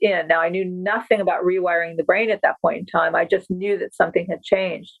built in. Now, I knew nothing about rewiring the brain at that point in time. I just knew that something had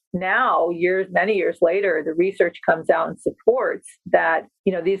changed. Now, many years later, the research comes out and supports that,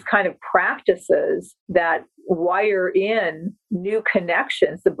 these kind of practices that wire in new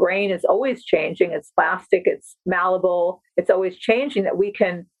connections. The brain is always changing. It's plastic, it's malleable, it's always changing, that we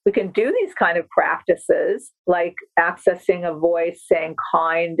can do these kind of practices, like accessing a voice, saying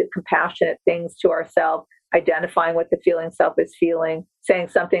kind, compassionate things to ourselves, identifying what the feeling self is feeling, saying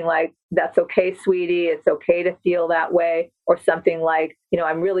something like, that's okay, sweetie, it's okay to feel that way, or something like,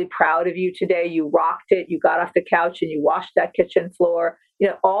 I'm really proud of you today, you rocked it, you got off the couch and you washed that kitchen floor.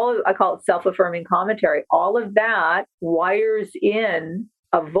 I call it self-affirming commentary. All of that wires in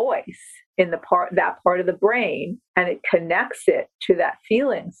a voice in that part of the brain, and it connects it to that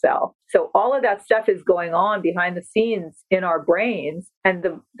feeling self. So all of that stuff is going on behind the scenes in our brains. And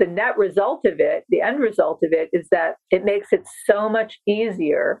the net result of it, the end result of it, is that it makes it so much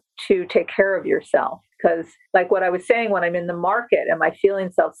easier to take care of yourself. Because like what I was saying, when I'm in the market and my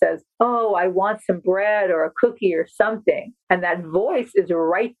feeling self says, oh, I want some bread or a cookie or something, and that voice is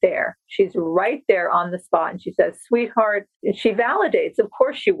right there. She's right there on the spot. And she says, sweetheart, and she validates, of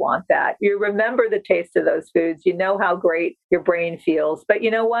course you want that. You remember the taste of those foods. You know how great your brain feels. But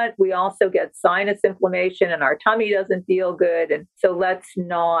you know what? We also get sinus inflammation and our tummy doesn't feel good. And so let's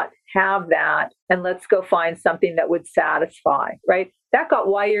not have that. And let's go find something that would satisfy, right? That got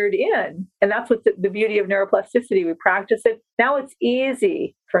wired in. And that's what's the beauty of neuroplasticity. We practice it. Now it's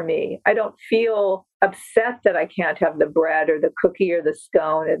easy for me. I don't feel upset that I can't have the bread or the cookie or the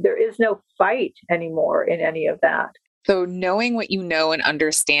scone. There is no fight anymore in any of that. So knowing what you know and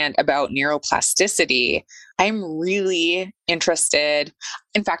understand about neuroplasticity, I'm really interested.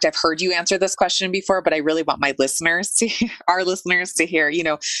 In fact, I've heard you answer this question before, but I really want our listeners to hear,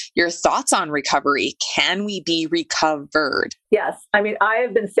 your thoughts on recovery. Can we be recovered? Yes. I mean, I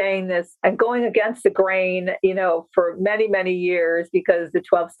have been saying this and going against the grain, for many, many years, because the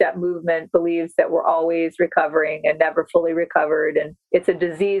 12-step movement believes that we're always recovering and never fully recovered. And it's a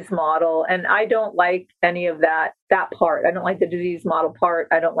disease model. And I don't like any of that part. I don't like the disease model part.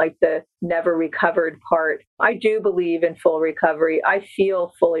 I don't like the never recovered part. I do believe in full recovery. I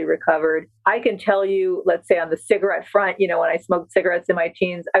feel fully recovered. I can tell you, let's say on the cigarette front, when I smoked cigarettes in my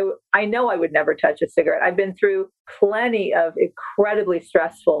teens, I know I would never touch a cigarette. I've been through plenty of incredibly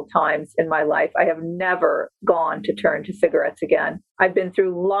stressful times in my life. I have never gone to turn to cigarettes again. I've been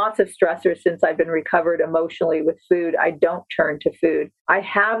through lots of stressors since I've been recovered emotionally with food. I don't turn to food. I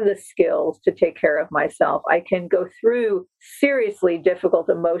have the skills to take care of myself. I can go through seriously difficult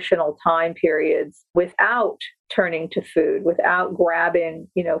emotional time periods without turning to food, without grabbing,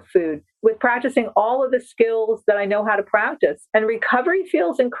 food, with practicing all of the skills that I know how to practice. And recovery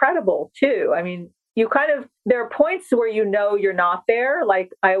feels incredible too. I mean, there are points where you're not there.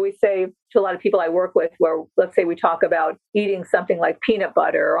 Like I always say to a lot of people I work with, where let's say we talk about eating something like peanut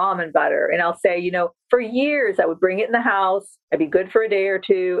butter or almond butter. And I'll say, for years I would bring it in the house. I'd be good for a day or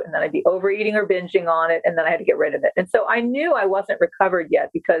two, and then I'd be overeating or binging on it. And then I had to get rid of it. And so I knew I wasn't recovered yet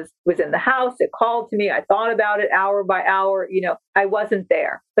because it was in the house. It called to me. I thought about it hour by hour. I wasn't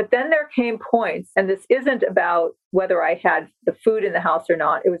there. But then there came points, and this isn't about whether I had the food in the house or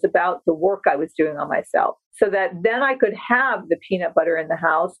not. It was about the work I was doing on myself, so that then I could have the peanut butter in the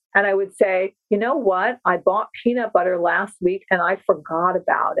house. And I would say, you know what? I bought peanut butter last week and I forgot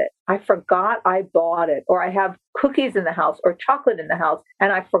about it. I forgot I bought it. Or I have cookies in the house or chocolate in the house,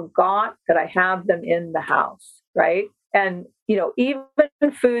 and I forgot that I have them in the house, right? And, even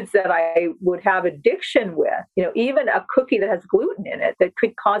foods that I would have addiction with, even a cookie that has gluten in it that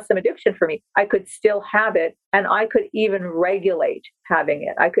could cause some addiction for me, I could still have it. And I could even regulate having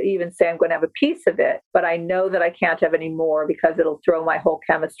it. I could even say I'm going to have a piece of it, but I know that I can't have any more because it'll throw my whole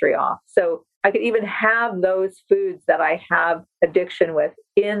chemistry off. So I could even have those foods that I have addiction with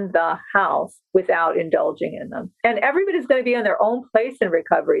in the house without indulging in them. And everybody's going to be in their own place in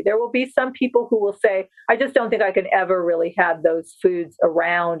recovery. There will be some people who will say, I just don't think I can ever really have those foods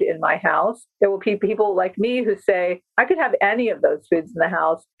around in my house. There will be people like me who say, I could have any of those foods in the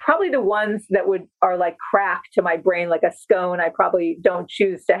house. Probably the ones that are like crack to my brain, like a scone, I probably don't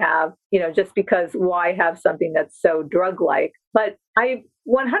choose to have, just because why have something that's so drug-like? But I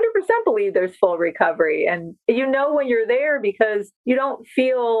 100% believe there's full recovery. And when you're there because you don't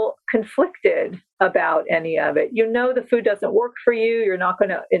feel conflicted about any of it. The food doesn't work for you. You're not going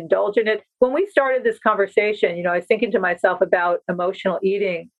to indulge in it. When we started this conversation, I was thinking to myself about emotional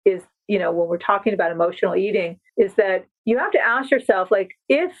eating when we're talking about emotional eating, is that you have to ask yourself, like,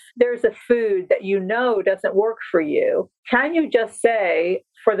 if there's a food that doesn't work for you, can you just say,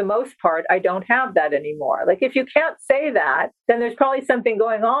 for the most part, I don't have that anymore? Like, if you can't say that, then there's probably something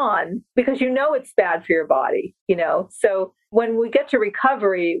going on because it's bad for your body, So when we get to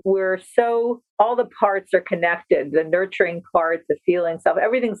recovery, all the parts are connected, the nurturing parts, the feeling stuff,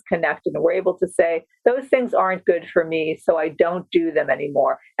 everything's connected. And we're able to say, those things aren't good for me, so I don't do them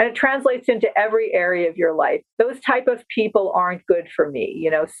anymore. And it translates into every area of your life. Those type of people aren't good for me,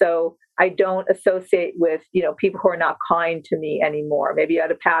 so I don't associate with, people who are not kind to me anymore. Maybe you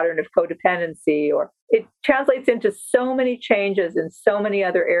had a pattern of codependency, or it translates into so many changes in so many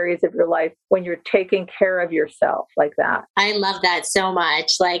other areas of your life when you're taking care of yourself like that. I love that so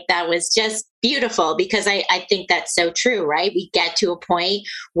much. Like, that was just beautiful, because I think that's so true, right? We get to a point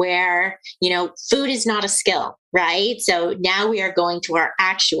where, food is not a skill, right? So now we are going to our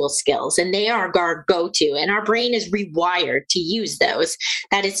actual skills, and they are our go-to, and our brain is rewired to use those.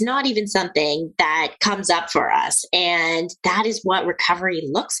 That it's not even something that comes up for us. And that is what recovery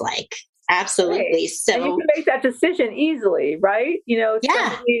looks like. Absolutely. Right. So and you can make that decision easily, right?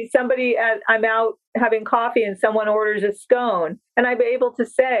 Somebody I'm out having coffee and someone orders a scone, and I'm able to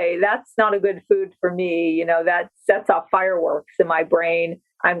say, that's not a good food for me. That sets off fireworks in my brain.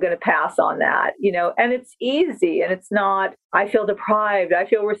 I'm going to pass on that, and it's easy, and it's not, I feel deprived, I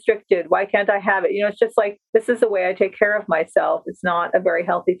feel restricted, why can't I have it? It's just like, this is the way I take care of myself. It's not a very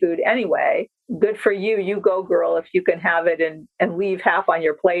healthy food anyway, good for you. You go, girl, if you can have it and leave half on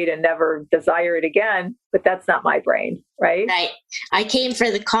your plate and never desire it again. But that's not my brain, right? Right. I came for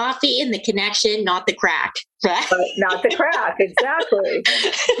the coffee and the connection, not the crack. But not the crack, exactly.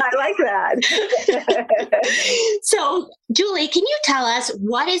 I like that. So, Julie, can you tell us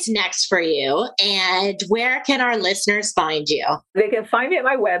what is next for you and where can our listeners find you? They can find me at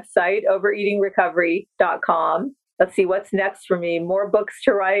my website, overeatingrecovery.com. Let's see what's next for me. More books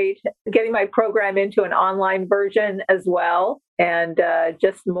to write, getting my program into an online version as well. And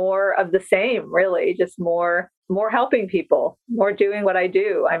just more of the same, really, just more helping people, more doing what I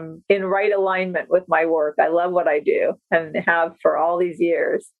do. I'm in right alignment with my work. I love what I do and have for all these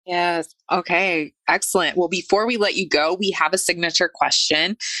years. Yes. Okay. Excellent. Well, before we let you go, we have a signature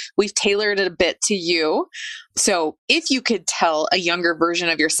question. We've tailored it a bit to you. So if you could tell a younger version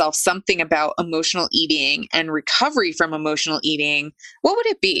of yourself something about emotional eating and recovery from emotional eating, what would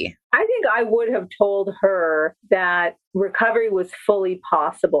it be? I think I would have told her that recovery was fully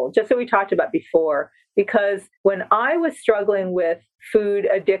possible, just as we talked about before, because when I was struggling with food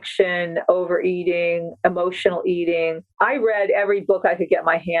addiction, overeating, emotional eating, I read every book I could get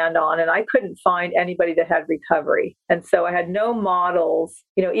my hand on, and I couldn't find anybody that had recovery. And so I had no models.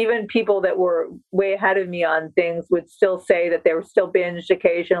 Even people that were way ahead of me on things would still say that they were still binged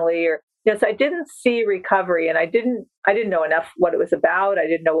occasionally, or so I didn't see recovery, and I didn't know enough what it was about. I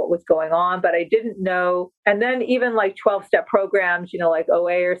didn't know what was going on, but I didn't know. And then even like 12-step programs, like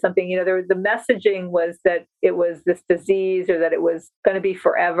OA or something, the messaging was that it was this disease or that it was going to be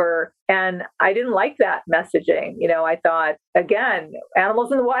forever. And I didn't like that messaging. I thought, again,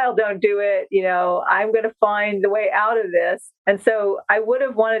 animals in the wild don't do it. I'm going to find the way out of this. And so I would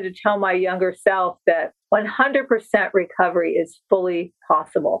have wanted to tell my younger self that 100% recovery is fully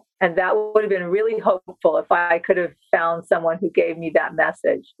possible. And that would have been really hopeful if I could have found someone who gave me that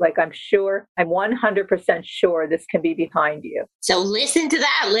message. Like, I'm 100% sure this can be behind you. So listen to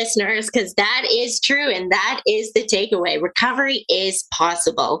that, listeners, because that is true. And that is the takeaway. Recovery is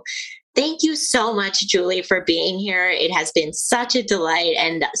possible. Thank you so much, Julie, for being here. It has been such a delight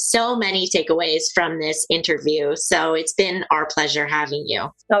and so many takeaways from this interview. So it's been our pleasure having you.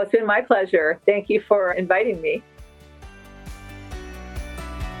 Oh, it's been my pleasure. Thank you for inviting me.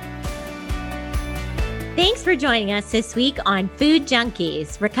 Thanks for joining us this week on Food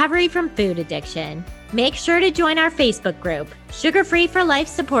Junkies, Recovery from Food Addiction. Make sure to join our Facebook group, Sugar Free for Life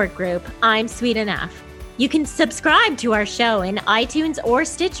support group, I'm Sweet Enough. You can subscribe to our show in iTunes or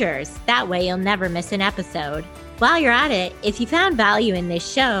Stitchers. That way you'll never miss an episode. While you're at it, if you found value in this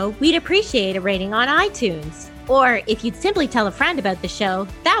show, we'd appreciate a rating on iTunes. Or if you'd simply tell a friend about the show,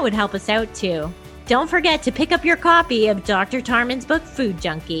 that would help us out too. Don't forget to pick up your copy of Dr. Tarman's book, Food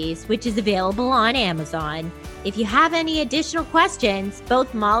Junkies, which is available on Amazon. If you have any additional questions,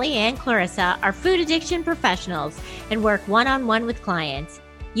 both Molly and Clarissa are food addiction professionals and work one-on-one with clients.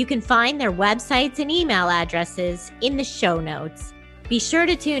 You can find their websites and email addresses in the show notes. Be sure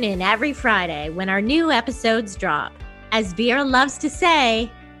to tune in every Friday when our new episodes drop. As Vera loves to say,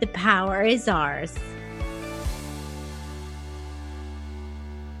 the power is ours.